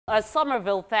A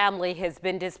Summerville family has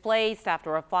been displaced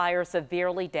after a fire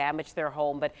severely damaged their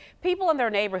home, but people in their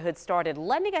neighborhood started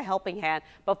lending a helping hand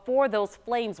before those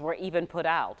flames were even put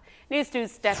out. News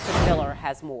 2's Stetson Miller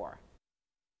has more.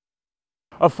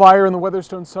 A fire in the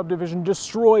Weatherstone subdivision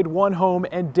destroyed one home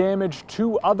and damaged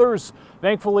two others.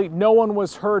 Thankfully, no one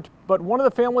was hurt, but one of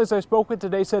the families I spoke with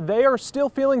today said they are still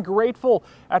feeling grateful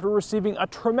after receiving a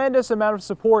tremendous amount of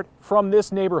support from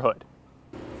this neighborhood.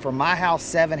 From my house,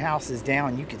 7 houses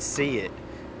down, you could see it,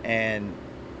 and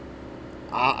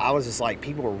I was just like,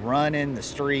 people were running the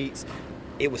streets.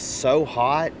 It was so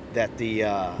hot that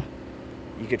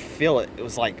you could feel it. It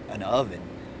was like an oven,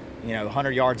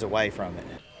 100 yards away from it.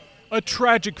 A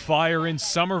tragic fire in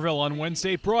Summerville on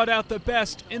Wednesday brought out the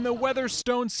best in the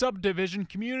Weatherstone subdivision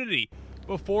community.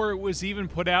 Before it was even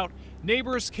put out,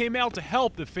 neighbors came out to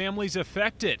help the families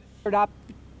affected.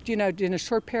 In a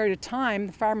short period of time,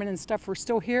 the firemen and stuff were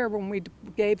still here when we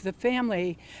gave the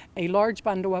family a large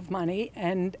bundle of money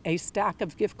and a stack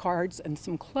of gift cards and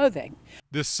some clothing.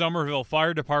 The Summerville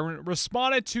Fire Department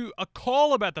responded to a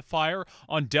call about the fire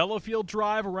on Delafield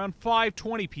Drive around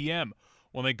 5:20 p.m.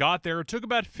 When they got there, it took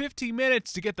about 50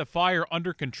 minutes to get the fire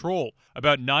under control.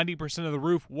 About 90% of the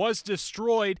roof was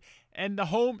destroyed and the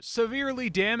home severely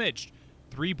damaged.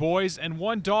 3 boys and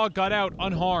 1 dog got out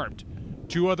unharmed.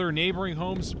 2 other neighboring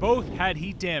homes both had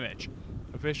heat damage.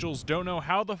 Officials don't know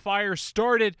how the fire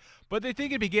started, but they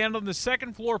think it began on the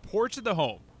second-floor porch of the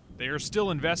home. They are still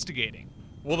investigating.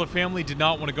 While the family did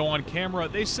not want to go on camera,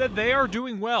 they said they are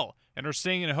doing well and are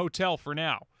staying in a hotel for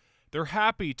now. They're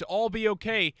happy to all be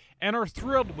okay and are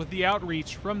thrilled with the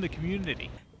outreach from the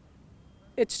community.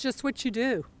 It's just what you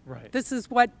do. Right. This is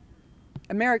what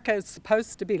America is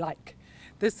supposed to be like.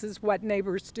 This is what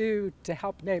neighbors do to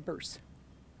help neighbors.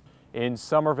 In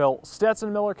Summerville,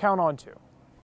 Stetson Miller, Count On 2.